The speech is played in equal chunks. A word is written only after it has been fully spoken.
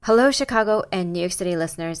Hello, Chicago and New York City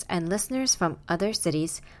listeners and listeners from other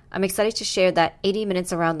cities. I'm excited to share that 80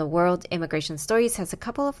 Minutes Around the World Immigration Stories has a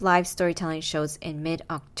couple of live storytelling shows in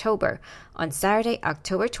mid-October. On Saturday,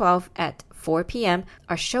 October 12th at 4 p.m.,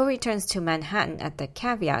 our show returns to Manhattan at the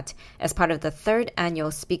Caveat as part of the third annual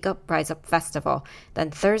Speak Up, Rise Up Festival. Then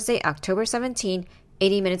Thursday, October 17th,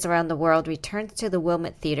 80 Minutes Around the World returns to the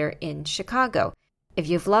Wilmot Theater in Chicago. If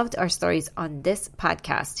you've loved our stories on this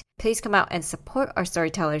podcast, please come out and support our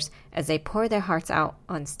storytellers as they pour their hearts out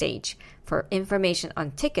on stage. For information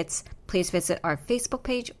on tickets, please visit our Facebook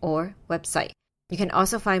page or website. You can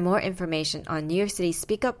also find more information on New York City's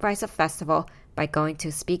Speak Up Rise Up Festival by going to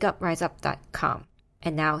speakupriseup.com.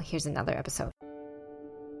 And now, here's another episode.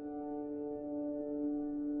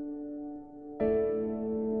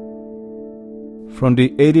 From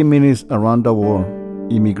the 80 Minutes Around the World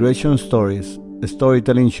Immigration Stories, a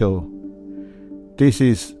storytelling show. This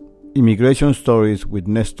is Immigration Stories with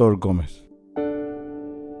Nestor Gomez.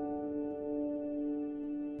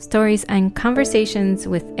 Stories and conversations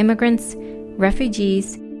with immigrants,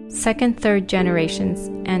 refugees, second, third generations,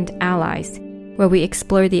 and allies, where we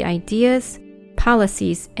explore the ideas,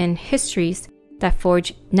 policies, and histories that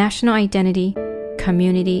forge national identity,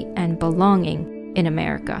 community, and belonging in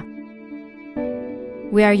America.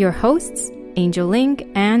 We are your hosts, Angel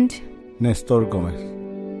Ling and Nestor Gomez.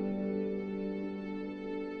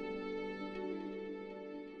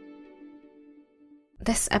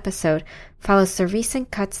 This episode follows the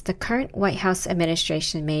recent cuts the current White House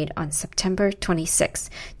administration made on September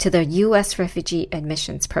 26 to the U.S. Refugee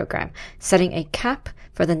Admissions Program, setting a cap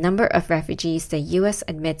for the number of refugees the U.S.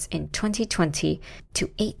 admits in 2020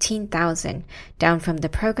 to 18,000, down from the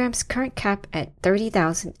program's current cap at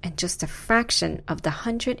 30,000 and just a fraction of the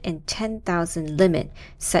 110,000 limit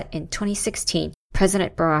set in 2016,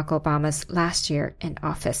 President Barack Obama's last year in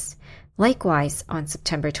office. Likewise, on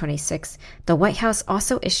September 26, the White House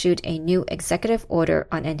also issued a new executive order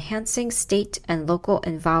on enhancing state and local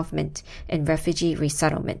involvement in refugee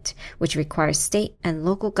resettlement, which requires state and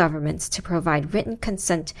local governments to provide written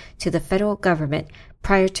consent to the federal government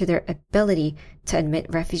prior to their ability to admit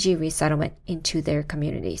refugee resettlement into their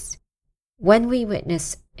communities. When we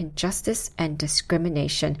witness injustice and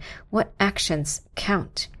discrimination, what actions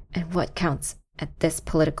count and what counts at this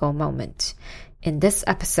political moment? In this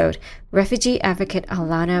episode, refugee advocate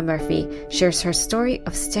Alana Murphy shares her story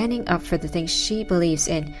of standing up for the things she believes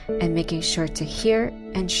in and making sure to hear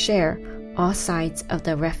and share all sides of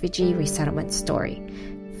the refugee resettlement story.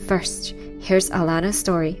 First, here's Alana's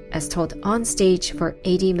story as told on stage for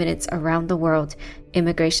 80 Minutes Around the World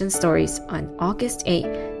Immigration Stories on August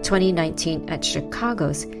 8, 2019 at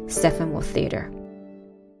Chicago's Steppenwolf Theater.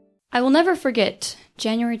 I will never forget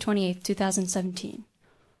January 28, 2017.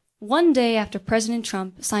 One day after President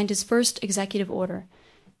Trump signed his first executive order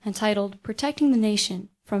entitled Protecting the Nation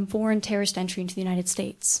from Foreign Terrorist Entry into the United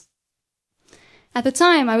States. At the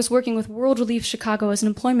time, I was working with World Relief Chicago as an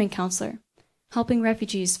employment counselor, helping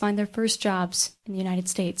refugees find their first jobs in the United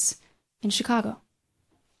States, in Chicago.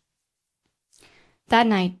 That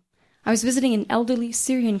night, I was visiting an elderly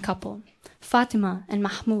Syrian couple, Fatima and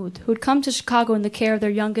Mahmoud, who had come to Chicago in the care of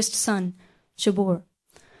their youngest son, Jabor.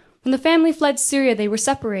 When the family fled Syria, they were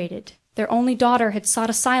separated. Their only daughter had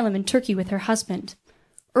sought asylum in Turkey with her husband.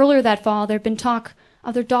 Earlier that fall, there had been talk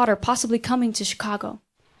of their daughter possibly coming to Chicago.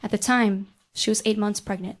 At the time, she was 8 months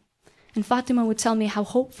pregnant. And Fatima would tell me how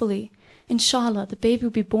hopefully, inshallah, the baby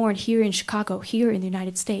would be born here in Chicago, here in the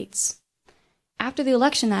United States. After the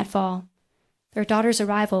election that fall, their daughter's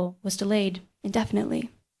arrival was delayed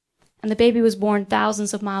indefinitely. And the baby was born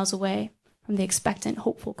thousands of miles away from the expectant,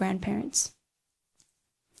 hopeful grandparents.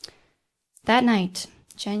 That night,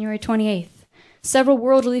 January 28th, several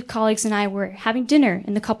World Relief colleagues and I were having dinner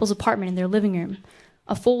in the couple's apartment in their living room,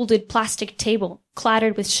 a folded plastic table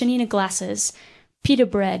clattered with shanina glasses, pita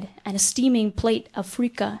bread, and a steaming plate of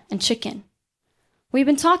frika and chicken. We had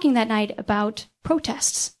been talking that night about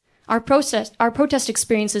protests, our protest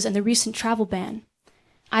experiences and the recent travel ban.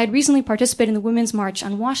 I had recently participated in the Women's March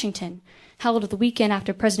on Washington, held the weekend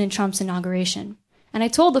after President Trump's inauguration, and I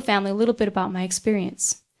told the family a little bit about my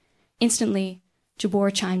experience. Instantly, Jabor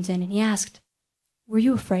chimed in and he asked, "Were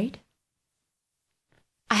you afraid?"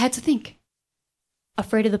 I had to think.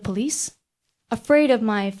 Afraid of the police? Afraid of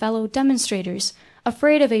my fellow demonstrators?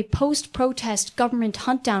 Afraid of a post-protest government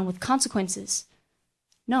hunt-down with consequences?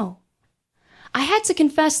 No. I had to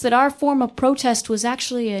confess that our form of protest was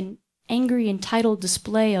actually an angry, entitled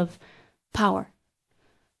display of power.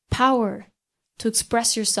 Power to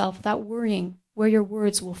express yourself without worrying where your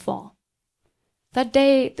words will fall. That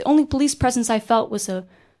day, the only police presence I felt was a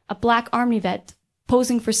black army vet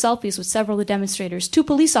posing for selfies with several of the demonstrators, 2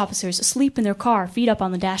 police officers asleep in their car, feet up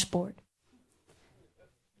on the dashboard.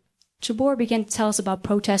 Jabor began to tell us about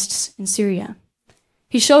protests in Syria.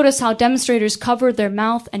 He showed us how demonstrators covered their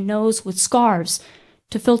mouth and nose with scarves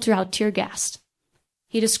to filter out tear gas.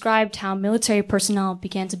 He described how military personnel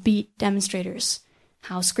began to beat demonstrators,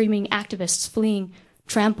 how screaming activists fleeing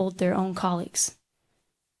trampled their own colleagues.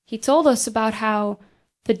 He told us about how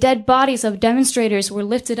the dead bodies of demonstrators were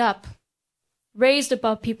lifted up, raised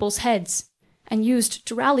above people's heads, and used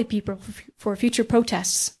to rally people for future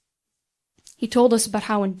protests. He told us about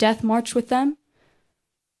how when death marched with them,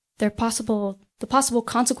 the possible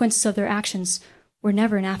consequences of their actions were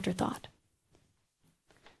never an afterthought.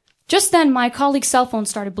 Just then, my colleague's cell phone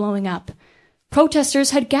started blowing up.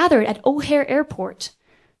 Protesters had gathered at O'Hare Airport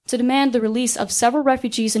to demand the release of several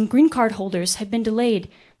refugees, and green card holders had been delayed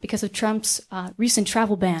because of Trump's recent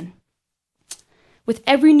travel ban. With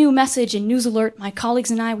every new message and news alert, my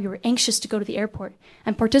colleagues and I, we were anxious to go to the airport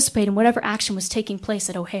and participate in whatever action was taking place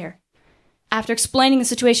at O'Hare. After explaining the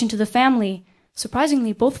situation to the family,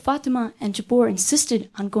 surprisingly, both Fatima and Jabor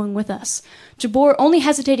insisted on going with us, Jabor only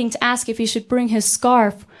hesitating to ask if he should bring his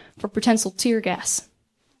scarf for potential tear gas.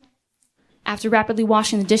 After rapidly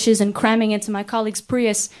washing the dishes and cramming into my colleague's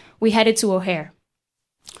Prius, we headed to O'Hare.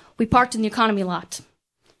 We parked in the economy lot.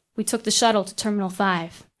 We took the shuttle to Terminal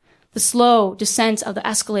 5. The slow descent of the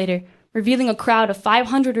escalator, revealing a crowd of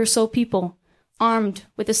 500 or so people, armed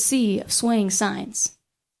with a sea of swaying signs.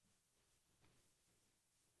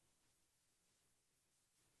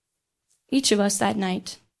 Each of us that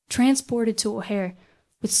night, transported to O'Hare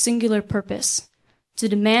with singular purpose, to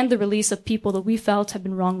demand the release of people that we felt had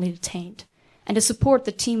been wrongly detained, and to support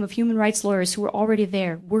the team of human rights lawyers who were already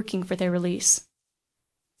there working for their release.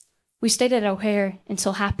 We stayed at O'Hare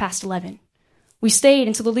until 11:30. We stayed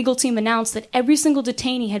until the legal team announced that every single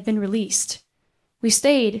detainee had been released. We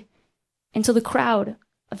stayed until the crowd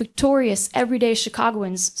of victorious, everyday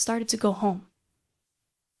Chicagoans started to go home.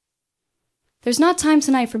 There's not time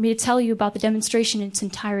tonight for me to tell you about the demonstration in its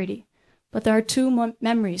entirety, but there are two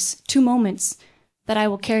moments that I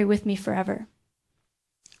will carry with me forever.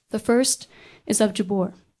 The first is of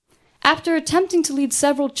Jabor. After attempting to lead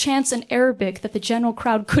several chants in Arabic that the general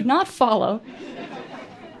crowd could not follow,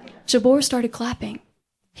 Jabor started clapping.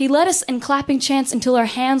 He led us in clapping chants until our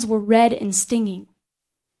hands were red and stinging.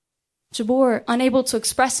 Jabor, unable to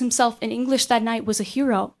express himself in English that night, was a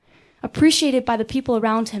hero, appreciated by the people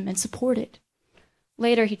around him and supported.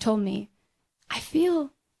 Later, he told me, "I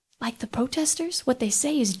feel like the protesters, what they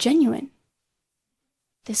say is genuine.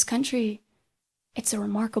 This country, it's a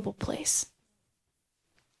remarkable place."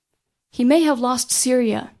 He may have lost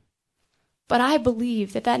Syria, but I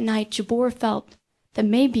believe that night Jabor felt that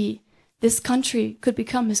maybe this country could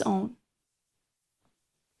become his own.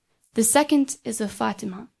 The second is of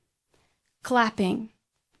Fatima, clapping,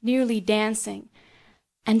 nearly dancing,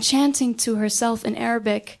 and chanting to herself in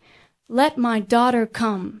Arabic, "Let my daughter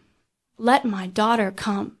come, let my daughter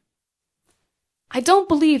come." I don't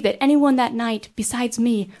believe that anyone that night besides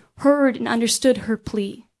me heard and understood her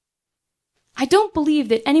plea. I don't believe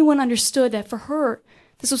that anyone understood that for her,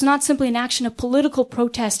 this was not simply an action of political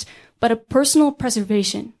protest, but a personal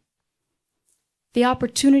preservation. The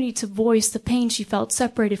opportunity to voice the pain she felt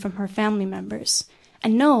separated from her family members,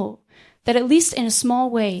 and know that at least in a small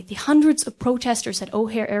way, the hundreds of protesters at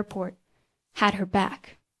O'Hare Airport had her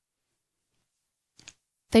back.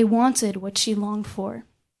 They wanted what she longed for.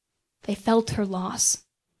 They felt her loss.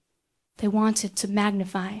 They wanted to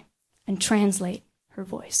magnify and translate her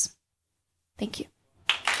voice. Thank you.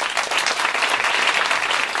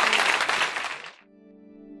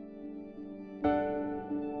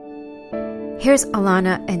 Here's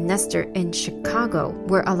Alana and Nestor in Chicago,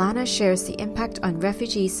 where Alana shares the impact on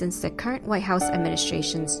refugees since the current White House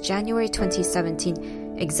administration's January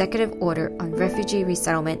 2017 executive order on refugee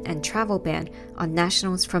resettlement and travel ban on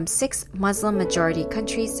nationals from 6 Muslim-majority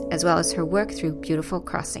countries, as well as her work through Beautiful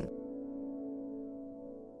Crossing.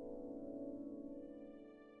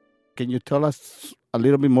 Can you tell us a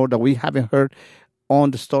little bit more that we haven't heard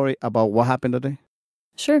on the story about what happened today?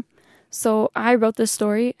 Sure. So I wrote this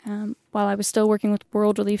story while I was still working with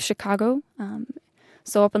World Relief Chicago.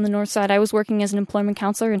 So up on the north side, I was working as an employment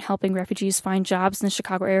counselor and helping refugees find jobs in the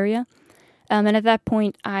Chicago area. And at that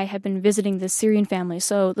point, I had been visiting the Syrian family.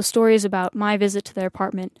 So the story is about my visit to their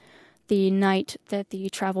apartment the night that the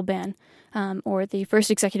travel ban, or the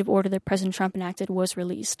first executive order that President Trump enacted, was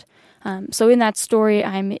released. So in that story,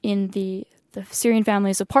 I'm in the Syrian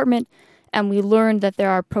family's apartment, and we learned that there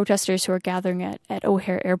are protesters who are gathering at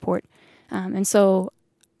O'Hare Airport. And so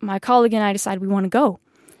my colleague and I decided we want to go.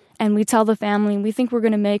 And we tell the family, we think we're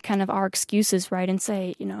going to make kind of our excuses, right? And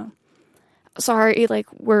say, sorry, like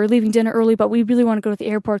we're leaving dinner early, but we really want to go to the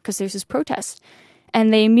airport because there's this protest.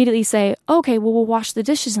 And they immediately say, okay, well, we'll wash the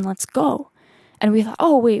dishes and let's go. And we thought,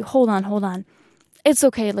 oh, wait, hold on. It's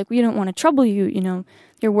okay. Like, we don't want to trouble you.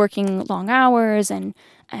 You're working long hours and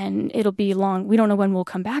it'll be long. We don't know when we'll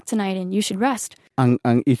come back tonight and you should rest. And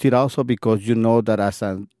is it also because you know that as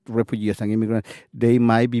a refugee, as an immigrant, they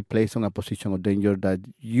might be placed in a position of danger that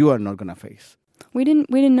you are not going to face? We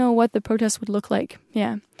didn't know what the protest would look like.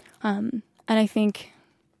 Yeah. And I think,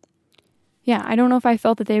 I don't know if I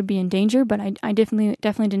felt that they would be in danger, but I definitely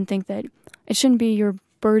didn't think that it shouldn't be your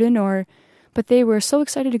burden but they were so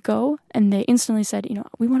excited to go and they instantly said,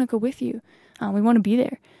 we want to go with you. We want to be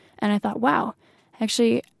there. And I thought, wow,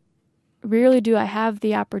 actually, rarely do I have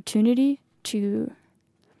the opportunity to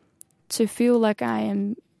feel like I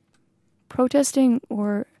am protesting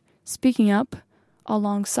or speaking up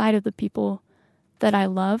alongside of the people that I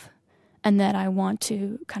love and that I want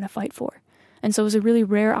to kind of fight for. And so it was a really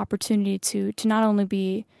rare opportunity to not only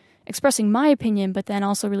be expressing my opinion, but then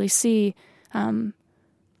also really see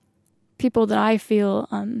people that I feel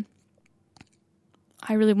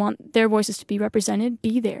I really want their voices to be represented,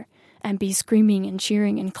 be there and be screaming and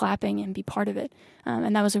cheering and clapping and be part of it.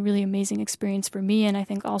 And that was a really amazing experience for me, and I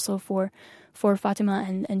think also for Fatima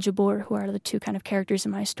and Jabor, who are the two kind of characters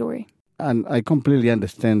in my story. And I completely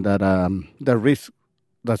understand that the risk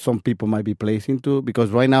that some people might be placed into,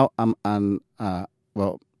 because right now I'm a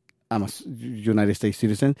United States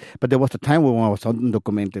citizen, but there was a time when I was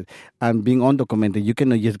undocumented, and being undocumented, you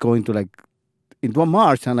cannot just go into a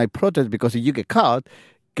march and protest, because if you get caught,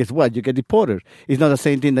 guess what? You get deported. It's not the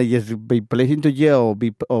same thing that you just be placed into jail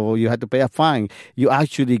or you have to pay a fine. You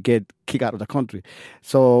actually get kicked out of the country.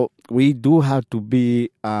 So we do have to be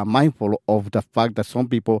mindful of the fact that some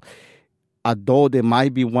people, although they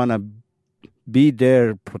might want to be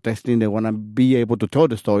there protesting, they want to be able to tell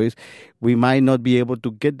the stories, we might not be able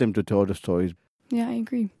to get them to tell the stories. Yeah, I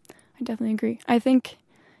agree. I definitely agree. I think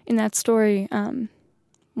in that story,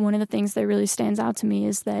 one of the things that really stands out to me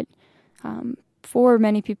is that for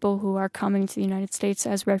many people who are coming to the United States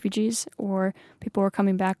as refugees, or people who are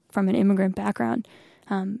coming back from an immigrant background,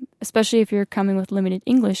 especially if you're coming with limited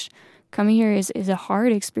English, coming here is a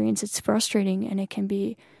hard experience. It's frustrating, and it can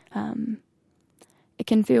be, it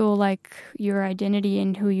can feel like your identity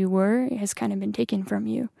and who you were has kind of been taken from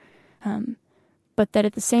you. But that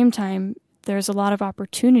at the same time, there's a lot of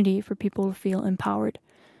opportunity for people to feel empowered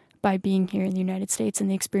by being here in the United States and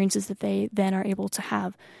the experiences that they then are able to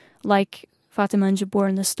have, like Fatima and Jabor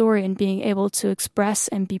in the story, and being able to express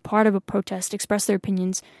and be part of a protest, express their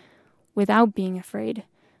opinions without being afraid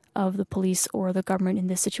of the police or the government in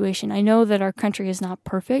this situation. I know that our country is not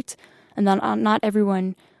perfect, and that not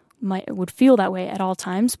everyone would feel that way at all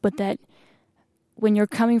times, but that when you're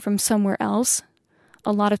coming from somewhere else,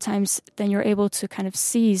 a lot of times then you're able to kind of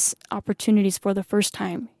seize opportunities for the first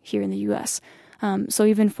time here in the U.S. So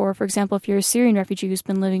even for example, if you're a Syrian refugee who's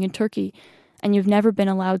been living in Turkey and you've never been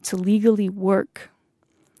allowed to legally work,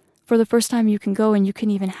 for the first time you can go and you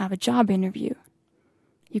can even have a job interview.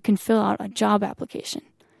 You can fill out a job application.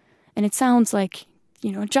 And it sounds like,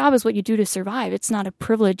 a job is what you do to survive. It's not a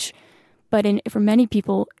privilege, but for many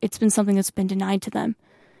people, it's been something that's been denied to them.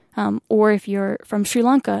 Or if you're from Sri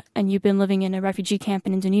Lanka and you've been living in a refugee camp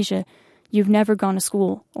in Indonesia, you've never gone to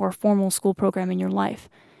school or a formal school program in your life.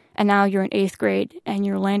 And now you're in 8th grade and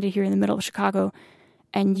you're landed here in the middle of Chicago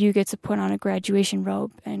and you get to put on a graduation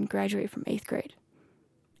robe and graduate from 8th grade.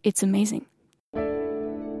 It's amazing.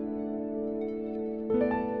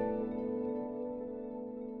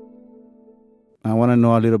 I want to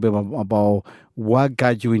know a little bit about what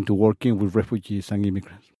got you into working with refugees and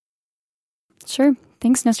immigrants. Sure.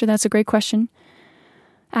 Thanks, Nestor. That's a great question.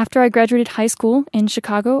 After I graduated high school in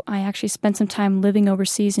Chicago, I actually spent some time living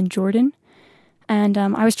overseas in Jordan. And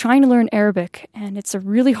I was trying to learn Arabic, and it's a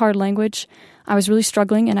really hard language. I was really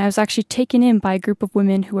struggling, and I was actually taken in by a group of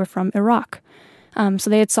women who were from Iraq. So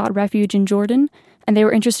they had sought refuge in Jordan, and they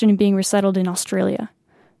were interested in being resettled in Australia.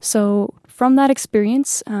 So from that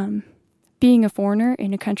experience, being a foreigner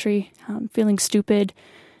in a country, feeling stupid,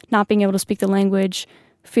 not being able to speak the language,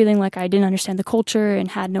 feeling like I didn't understand the culture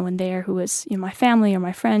and had no one there who was my family or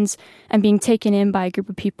my friends, and being taken in by a group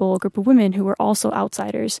of people, a group of women who were also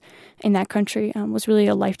outsiders in that country was really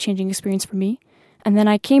a life-changing experience for me. And then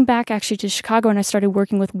I came back actually to Chicago and I started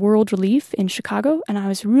working with World Relief in Chicago, and I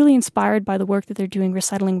was really inspired by the work that they're doing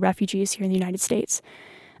resettling refugees here in the United States.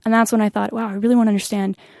 And that's when I thought, wow, I really want to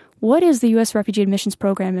understand what is the U.S. Refugee Admissions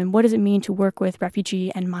Program and what does it mean to work with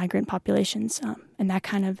refugee and migrant populations? And that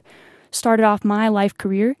kind of started off my life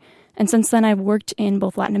career. And since then, I've worked in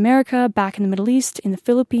both Latin America, back in the Middle East, in the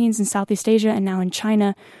Philippines, in Southeast Asia, and now in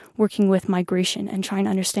China, working with migration and trying to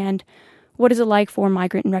understand what is it like for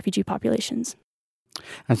migrant and refugee populations.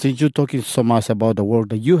 And since you're talking so much about the work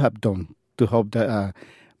that you have done to help the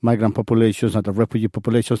migrant populations and the refugee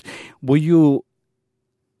populations, will you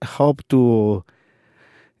help to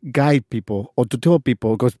guide people or to tell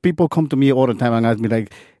people? Because people come to me all the time and ask me,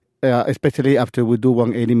 like, especially after we do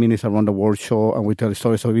 180 Minutes Around the World show and we tell the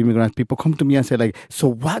stories of immigrants, people come to me and say, like, so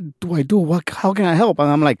what do I do? How can I help?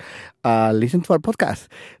 And I'm like, listen to our podcast,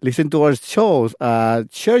 listen to our shows,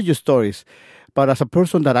 share your stories. But as a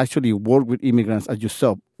person that actually work with immigrants as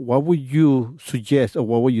yourself, what would you suggest or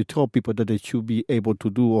what would you tell people that they should be able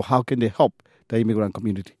to do, or how can they help the immigrant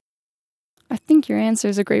community? I think your answer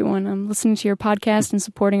is a great one. I'm listening to your podcast and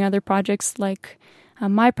supporting other projects like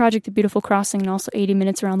my project, The Beautiful Crossing, and also 80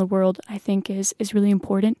 Minutes Around the World, I think is really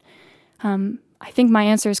important. I think my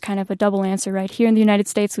answer is kind of a double answer, right? Here in the United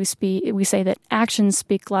States, we say that actions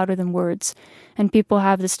speak louder than words, and people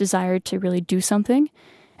have this desire to really do something.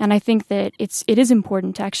 And I think that it is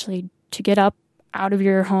important to actually to get up out of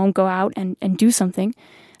your home, go out and do something.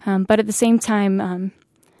 But at the same time,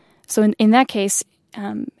 so in that case,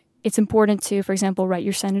 it's important to, for example, write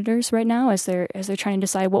your senators right now as they're trying to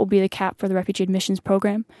decide what will be the cap for the refugee admissions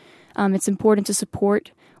program. It's important to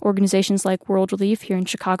support organizations like World Relief here in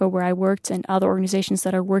Chicago, where I worked, and other organizations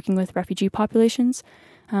that are working with refugee populations.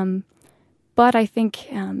 But I think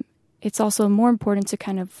it's also more important to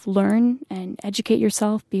kind of learn and educate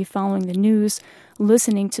yourself, be following the news,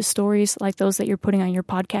 listening to stories like those that you're putting on your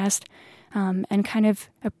podcast, and kind of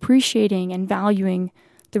appreciating and valuing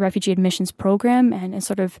the refugee admissions program and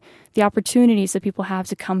sort of the opportunities that people have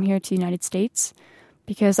to come here to the United States.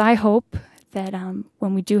 Because I hope that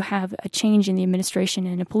when we do have a change in the administration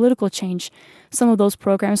and a political change, some of those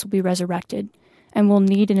programs will be resurrected. And we'll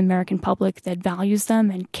need an American public that values them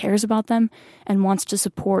and cares about them and wants to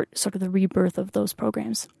support sort of the rebirth of those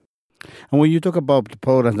programs. And when you talk about the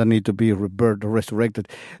programs that need to be rebirthed or resurrected,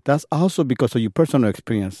 that's also because of your personal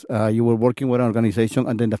experience. You were working with an organization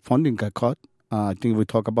and then the funding got cut. I think we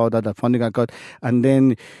talked about that, the funding got cut, and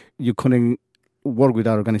then you couldn't work with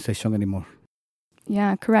that organization anymore.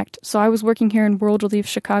 Yeah, correct. So I was working here in World Relief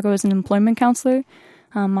Chicago as an employment counselor.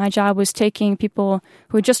 My job was taking people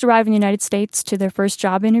who had just arrived in the United States to their first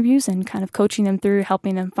job interviews and kind of coaching them through,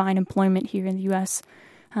 helping them find employment here in the U.S.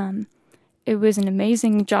 It was an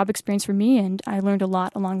amazing job experience for me, and I learned a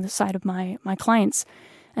lot along the side of my clients.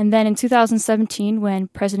 And then in 2017, when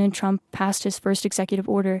President Trump passed his first executive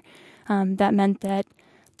order, that meant that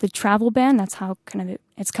the travel ban, that's how kind of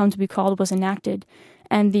it's come to be called, was enacted.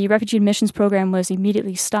 And the refugee admissions program was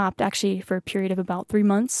immediately stopped, actually for a period of about 3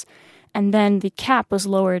 months. And then the cap was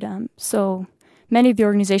lowered. So many of the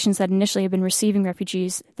organizations that initially had been receiving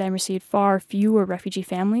refugees then received far fewer refugee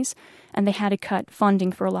families, and they had to cut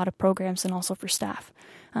funding for a lot of programs and also for staff.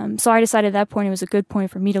 So I decided at that point it was a good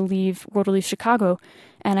point for me to leave World Relief Chicago,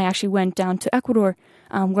 and I actually went down to Ecuador,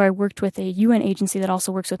 where I worked with a UN agency that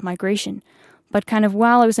also works with migration. But kind of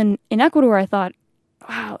while I was in Ecuador, I thought,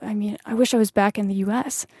 wow, I mean, I wish I was back in the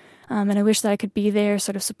U.S., and I wish that I could be there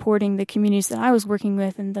sort of supporting the communities that I was working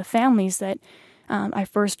with and the families that I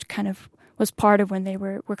first kind of was part of when they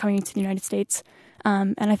were coming to the United States.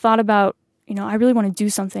 And I thought about, I really want to do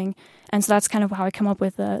something. And so that's kind of how I come up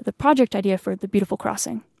with the project idea for The Beautiful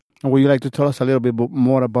Crossing. And would you like to tell us a little bit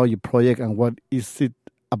more about your project and what is it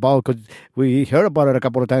about? Because we heard about it a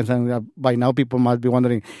couple of times, and by now people might be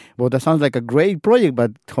wondering, well, that sounds like a great project,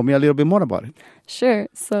 but tell me a little bit more about it. Sure.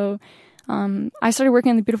 So I started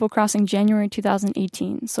working on The Beautiful Crossing January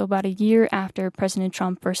 2018, so about a year after President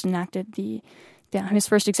Trump first enacted his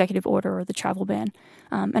first executive order, or the travel ban.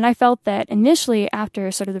 And I felt that initially, after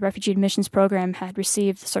sort of the refugee admissions program had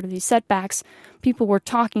received sort of these setbacks, people were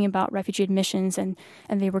talking about refugee admissions and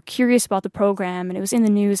they were curious about the program, and it was in the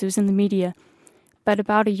news, it was in the media. But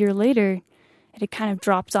about a year later, it had kind of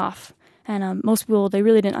dropped off. And most people, they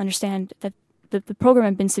really didn't understand that the program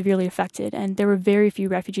had been severely affected, and there were very few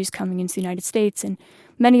refugees coming into the United States, and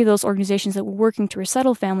many of those organizations that were working to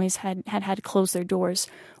resettle families had to close their doors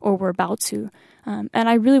or were about to. And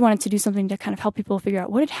I really wanted to do something to kind of help people figure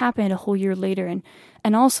out what had happened a whole year later,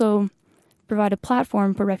 and also provide a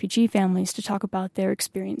platform for refugee families to talk about their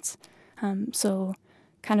experience. So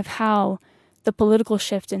kind of how the political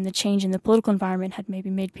shift and the change in the political environment had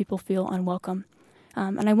maybe made people feel unwelcome.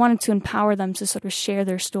 And I wanted to empower them to sort of share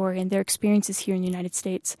their story and their experiences here in the United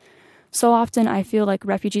States. So often I feel like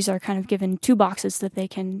refugees are kind of given two boxes that they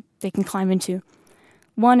can climb into.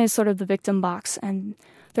 One is sort of the victim box, and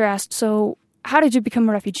they're asked, so how did you become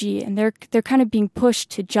a refugee? And they're kind of being pushed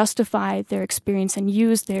to justify their experience and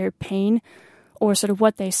use their pain or sort of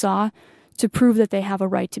what they saw to prove that they have a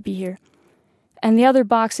right to be here. And the other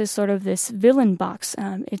box is sort of this villain box.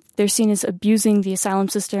 They're seen as abusing the asylum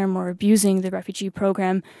system or abusing the refugee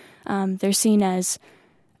program. They're seen as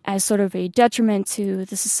sort of a detriment to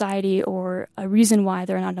the society or a reason why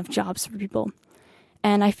there are not enough jobs for people.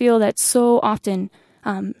 And I feel that so often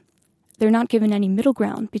they're not given any middle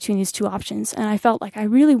ground between these two options. And I felt like I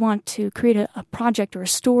really want to create a project or a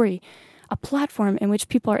story, a platform in which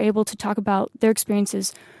people are able to talk about their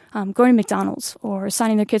experiences going to McDonald's or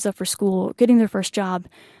signing their kids up for school, getting their first job,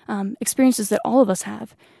 experiences that all of us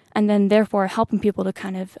have, and then therefore helping people to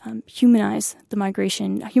kind of humanize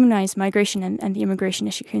migration and the immigration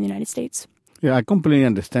issue here in the United States. Yeah, I completely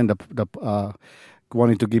understand the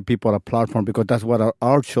wanting to give people a platform, because that's what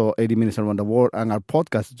our show, 80 Minutes Around the World, and our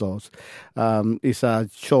podcast does. It's a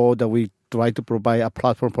show that we try to provide a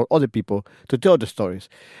platform for other people to tell the stories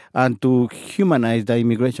and to humanize the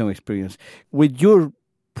immigration experience. With your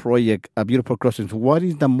project, A Beautiful Crossings, what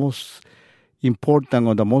is the most important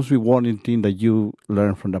or the most rewarding thing that you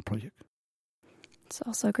learned from the project? It's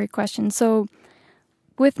also a great question. So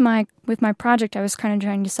with my project, I was kind of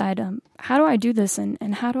trying to decide how do I do this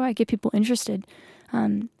and how do I get people interested?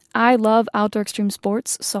 I love outdoor extreme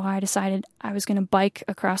sports, so I decided I was going to bike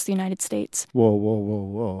across the United States.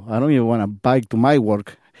 Whoa. I don't even want to bike to my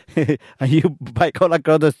work. And you bike all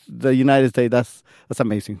across the United States. That's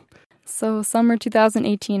amazing. So summer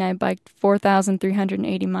 2018, I biked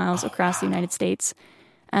 4,380 miles across the United States.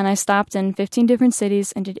 And I stopped in 15 different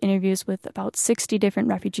cities and did interviews with about 60 different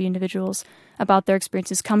refugee individuals about their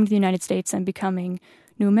experiences coming to the United States and becoming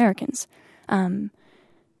new Americans.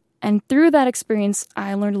 And through that experience,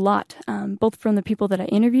 I learned a lot, both from the people that I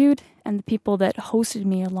interviewed and the people that hosted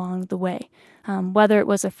me along the way. Whether it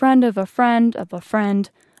was a friend of a friend of a friend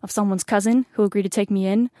of someone's cousin who agreed to take me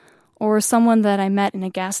in, or someone that I met in a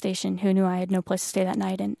gas station who knew I had no place to stay that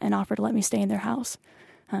night and offered to let me stay in their house.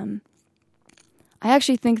 I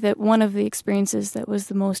actually think that one of the experiences that was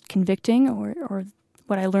the most convicting or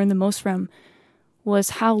what I learned the most from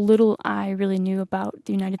was how little I really knew about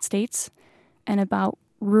the United States and about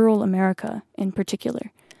rural America in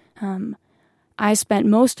particular. I spent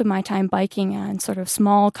most of my time biking on sort of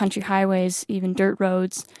small country highways, even dirt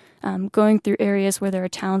roads, going through areas where there are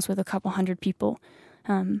towns with a couple hundred people.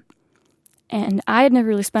 And I had never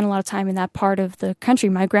really spent a lot of time in that part of the country.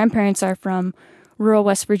 My grandparents are from rural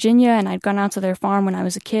West Virginia, and I'd gone out to their farm when I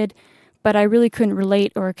was a kid, but I really couldn't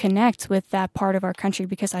relate or connect with that part of our country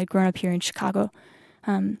because I'd grown up here in Chicago.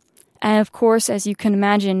 And of course, as you can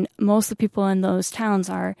imagine, most of the people in those towns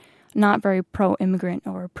are not very pro-immigrant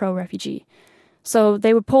or pro-refugee. So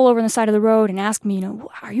they would pull over on the side of the road and ask me,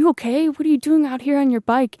 are you okay? What are you doing out here on your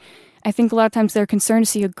bike? I think a lot of times they're concerned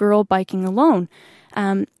to see a girl biking alone.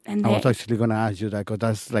 I was actually going to ask you that, because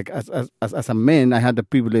that's like, as a man, I had the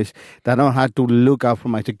privilege that I don't have to look out for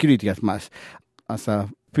my security as much. As a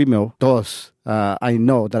female, I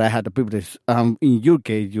know that I had the privilege. In your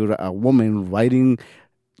case, you're a woman riding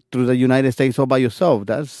through the United States all by yourself.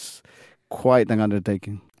 That's quite an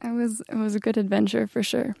undertaking. It was a good adventure for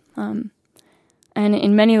sure. And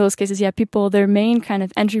in many of those cases, people, their main kind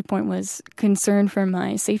of entry point was concern for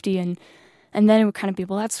my safety. And then it would kind of be,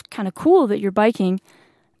 well, that's kind of cool that you're biking.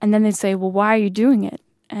 And then they'd say, well, why are you doing it?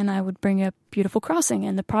 And I would bring up Beautiful Crossing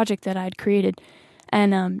and the project that I'd created.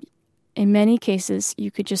 And in many cases,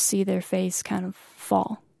 you could just see their face kind of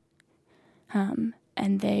fall. And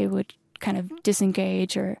they would kind of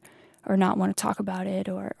disengage or not want to talk about it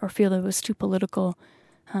or feel it was too political.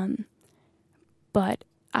 But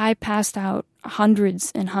I passed out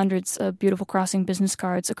hundreds and hundreds of Beautiful Crossing business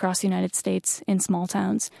cards across the United States in small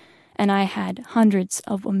towns. And I had hundreds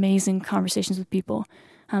of amazing conversations with people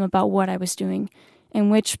about what I was doing, in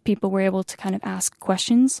which people were able to kind of ask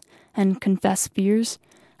questions and confess fears.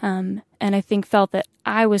 And I think felt that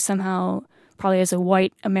I was somehow, probably as a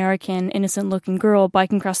white American, innocent-looking girl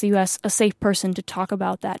biking across the U.S., a safe person to talk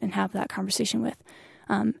about that and have that conversation with.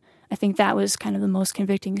 I think that was kind of the most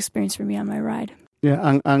convicting experience for me on my ride.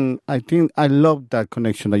 Yeah, and I think I love that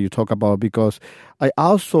connection that you talk about, because I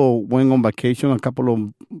also went on vacation a couple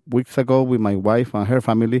of weeks ago with my wife and her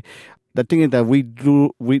family. The thing is that we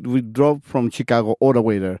drove from Chicago all the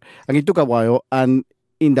way there, and it took a while. And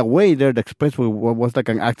in the way there, the expressway was like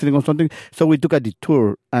an accident or something, so we took a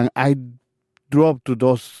detour, and I drove to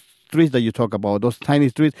those streets that you talk about, those tiny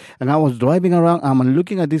streets, and I was driving around. I'm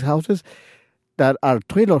looking at these houses that are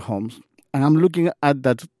trailer homes, and I'm looking at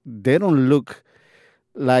that. They don't look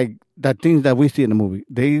like the things that we see in the movie.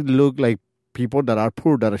 They look like people that are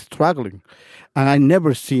poor, that are struggling. And I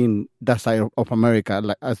never seen that side of America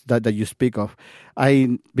like as that you speak of.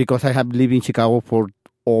 Because I have lived in Chicago for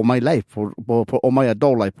all my life, for all my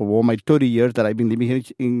adult life, for all my 30 years that I've been living here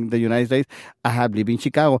in the United States, I have lived in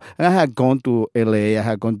Chicago. And I have gone to LA, I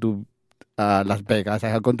have gone to Las Vegas, I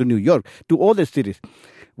have gone to New York, to all the cities.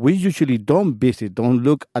 We usually don't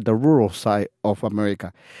look at the rural side of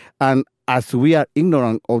America. And as we are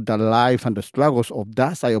ignorant of the life and the struggles of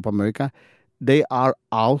that side of America, they are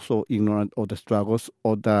also ignorant of the struggles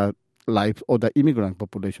of the life of the immigrant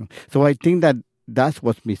population. So I think that that's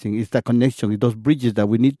what's missing, is the connection, is those bridges that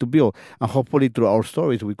we need to build. And hopefully through our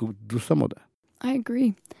stories, we could do some of that. I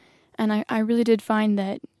agree. And I really did find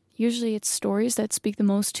that usually it's stories that speak the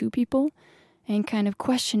most to people and kind of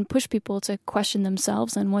push people to question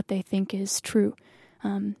themselves and what they think is true.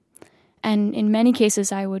 And in many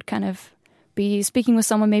cases, I would kind of be speaking with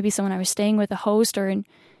someone, maybe someone I was staying with, a host, or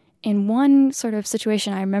in one sort of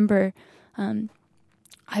situation, I remember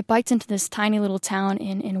I biked into this tiny little town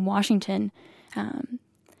in Washington.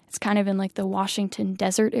 It's kind of in like the Washington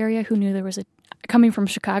desert area. Who knew there was coming from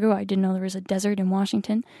Chicago, I didn't know there was a desert in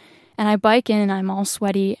Washington. And I bike in and I'm all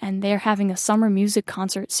sweaty, and they're having a summer music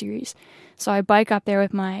concert series. So I bike up there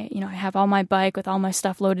with I have all my bike with all my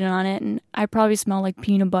stuff loaded on it, and I probably smell like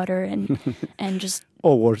peanut butter and just...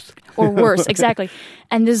 Or worse. Or worse, exactly.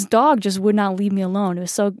 And this dog just would not leave me alone. It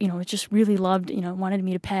was so, it just really loved, wanted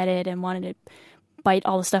me to pet it and wanted to bite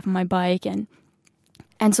all the stuff on my bike. And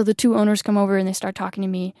so the two owners come over and they start talking to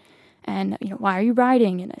me. And, why are you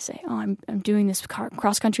riding? And I say, oh, I'm doing this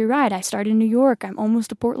cross-country ride. I started in New York. I'm almost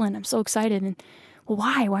to Portland. I'm so excited. And, well,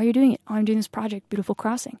 why? Why are you doing it? Oh, I'm doing this project, Beautiful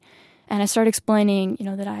Crossing. And I started explaining,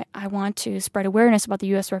 that I want to spread awareness about the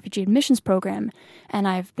U.S. Refugee Admissions Program. And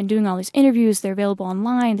I've been doing all these interviews. They're available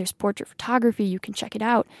online. There's portrait photography. You can check it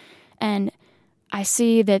out. And I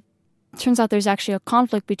see that it turns out there's actually a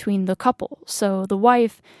conflict between the couple. So the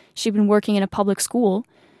wife, she'd been working in a public school.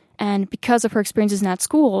 And because of her experiences in that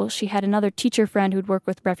school, she had another teacher friend who'd worked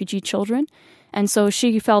with refugee children. And so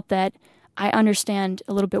she felt that I understand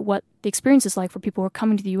a little bit what the experience is like for people who are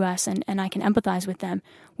coming to the U.S. and I can empathize with them.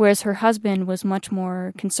 Whereas her husband was much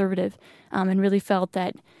more conservative and really felt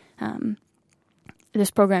that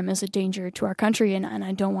this program is a danger to our country and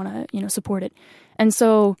I don't want to, support it. And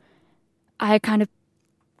so I kind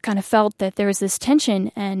of felt that there was this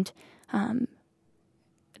tension and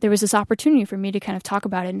there was this opportunity for me to kind of talk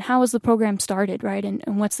about it and how was the program started, right? And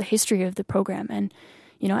what's the history of the program? And,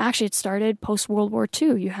 actually it started post-World War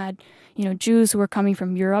II. You had, Jews who were coming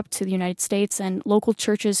from Europe to the United States and local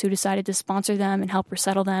churches who decided to sponsor them and help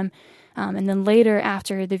resettle them. And then later,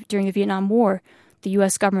 during the Vietnam War, the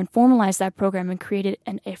U.S. government formalized that program and created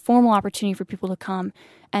a formal opportunity for people to come.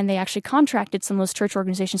 And they actually contracted some of those church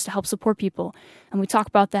organizations to help support people. And we talk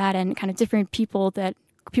about that and kind of different people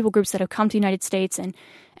groups that have come to the United States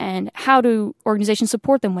and how do organizations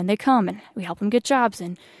support them when they come, and we help them get jobs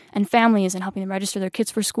and families and helping them register their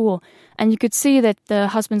kids for school. And you could see that the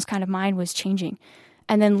husband's kind of mind was changing.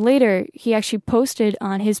 And then later he actually posted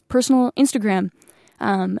on his personal Instagram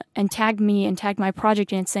and tagged me and tagged my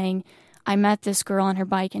project in it saying, I met this girl on her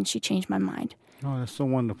bike and she changed my mind. Oh, that's so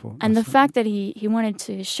wonderful. And the fact that he wanted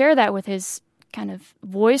to share that with his kind of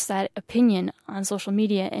voice that opinion on social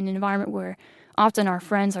media in an environment where often our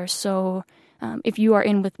friends are so, if you are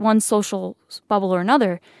in with one social bubble or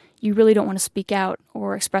another, you really don't want to speak out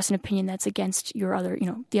or express an opinion that's against your other,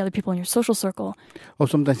 the other people in your social circle. Or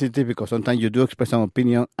sometimes it's difficult. Sometimes you do express an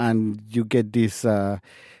opinion and you get this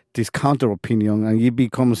counter opinion, and it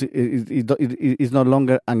becomes it's no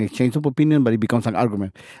longer an exchange of opinion, but it becomes an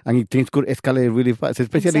argument, and things could escalate really fast,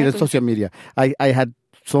 especially in social media. I had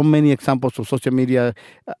so many examples of social media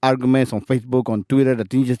arguments on Facebook, on Twitter,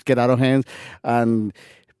 that things just get out of hand, and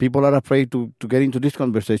people are afraid to get into this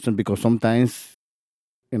conversation because sometimes,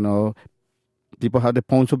 people have their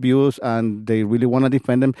points of views and they really want to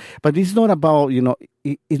defend them. But it's not about,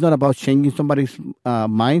 it's not about changing somebody's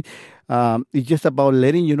mind. It's just about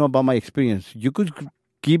letting you know about my experience. You could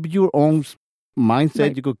keep your own mindset,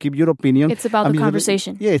 right. You could keep your opinion. It's about the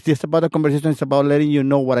conversation. Yeah, it's just about the conversation. It's about letting you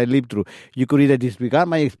know what I lived through. You could either disregard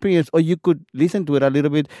my experience or you could listen to it a little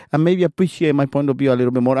bit and maybe appreciate my point of view a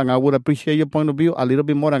little bit more, and I would appreciate your point of view a little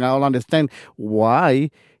bit more, and I'll understand why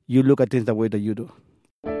you look at things the way that you do.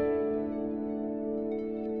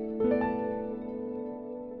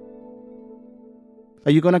 Are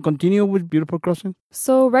you going to continue with Beautiful Crossing?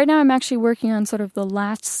 So right now I'm actually working on sort of the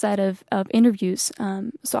last set of interviews.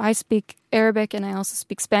 So I speak Arabic and I also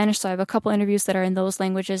speak Spanish, so I have a couple interviews that are in those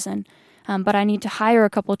languages. But I need to hire a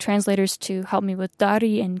couple translators to help me with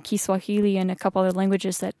Dari and Kiswahili and a couple other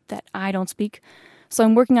languages that I don't speak. So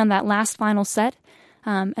I'm working on that last final set.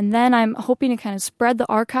 And then I'm hoping to kind of spread the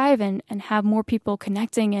archive and have more people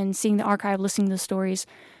connecting and seeing the archive, listening to the stories.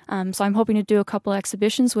 So I'm hoping to do a couple of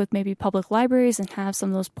exhibitions with maybe public libraries and have some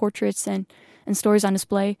of those portraits and stories on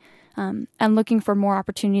display. And looking for more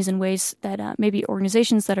opportunities and ways that maybe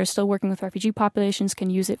organizations that are still working with refugee populations can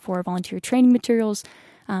use it for volunteer training materials.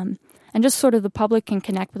 And just sort of the public can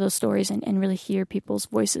connect with those stories and really hear people's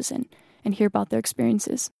voices and hear about their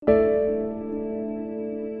experiences.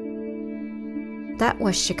 That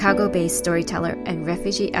was Chicago-based storyteller and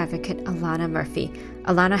refugee advocate Alana Murphy.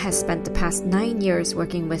 Alana has spent the past 9 years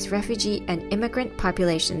working with refugee and immigrant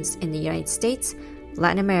populations in the United States,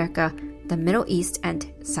 Latin America, the Middle East,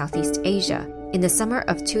 and Southeast Asia. In the summer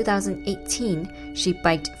of 2018, she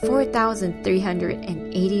biked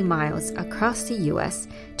 4,380 miles across the U.S.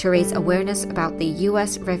 to raise awareness about the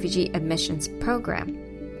U.S. Refugee Admissions Program.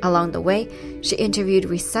 Along the way, she interviewed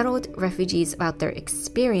resettled refugees about their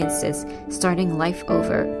experiences starting life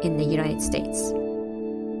over in the United States.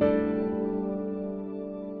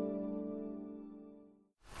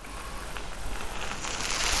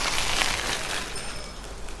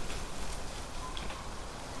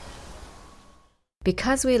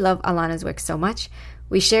 Because we love Alana's work so much,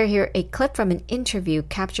 we share here a clip from an interview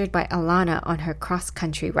captured by Alana on her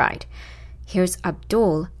cross-country ride. Here's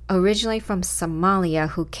Abdul, originally from Somalia,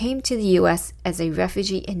 who came to the U.S. as a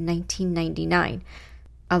refugee in 1999.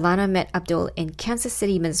 Alana met Abdul in Kansas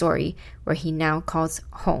City, Missouri, where he now calls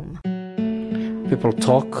home. People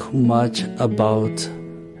talk much about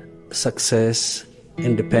success,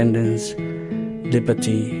 independence,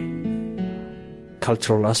 liberty,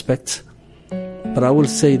 cultural aspects. But I will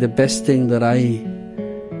say the best thing that I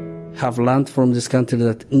have learned from this country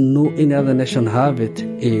that no any other nation have it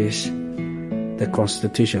is the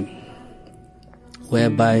Constitution,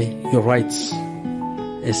 whereby your rights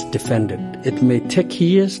is defended. It may take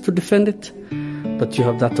years to defend it, but you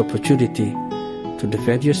have that opportunity to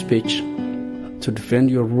defend your speech, to defend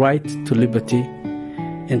your right to liberty,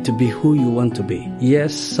 and to be who you want to be.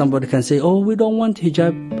 Yes, somebody can say, oh, we don't want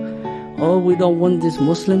hijab, oh, we don't want these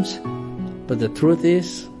Muslims. But the truth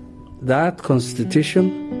is that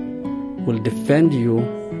Constitution will defend you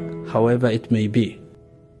however it may be.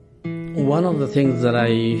 One of the things that I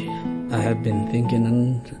have been thinking,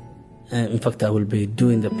 and in fact I will be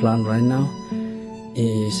doing the plan right now,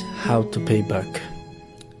 is how to pay back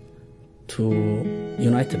to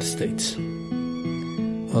United States.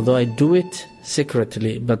 Although I do it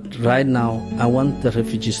secretly, but right now I want the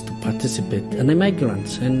refugees to participate, and the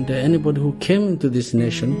migrants, and anybody who came into this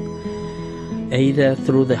nation, either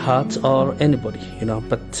through the heart or anybody,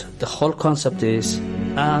 But the whole concept is,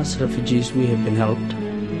 as refugees, we have been helped,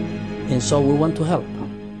 and so we want to help.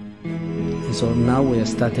 And so now we are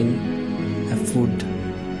starting a food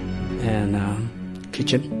and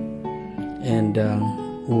kitchen, and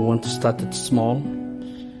we want to start it small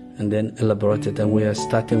and then elaborate it. And we are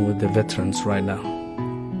starting with the veterans right now.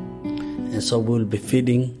 And so we will be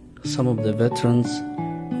feeding some of the veterans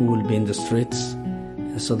who will be in the streets,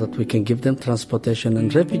 so that we can give them transportation.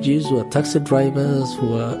 And refugees who are taxi drivers,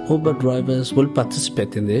 who are Uber drivers, will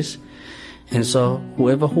participate in this. And so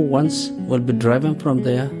whoever who wants will be driving from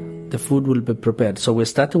there. The food will be prepared. So we're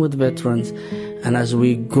starting with veterans, and as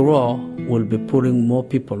we grow, we'll be putting more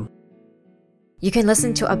people. You can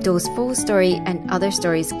listen to Abdul's full story and other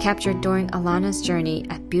stories captured during Alana's journey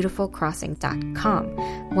at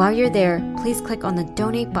beautifulcrossing.com. While you're there, please click on the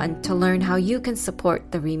donate button to learn how you can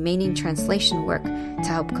support the remaining translation work to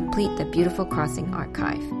help complete the Beautiful Crossing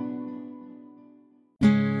archive.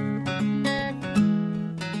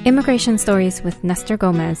 Immigration Stories with Nestor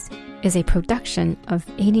Gomez is a production of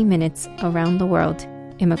 80 Minutes Around the World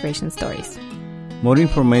Immigration Stories. More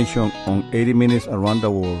information on 80 Minutes Around the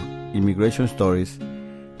World Immigration Stories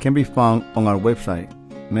can be found on our website,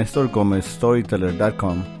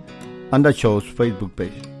 NestorGomezStoryteller.com, and the show's Facebook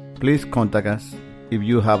page. Please contact us if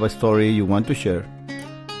you have a story you want to share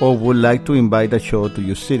or would like to invite the show to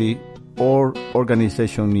your city or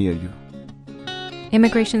organization near you.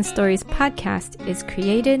 Immigration Stories podcast is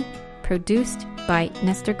created, produced by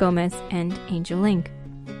Nestor Gomez and Angel Ling.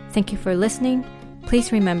 Thank you for listening.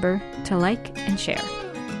 Please remember to like and share.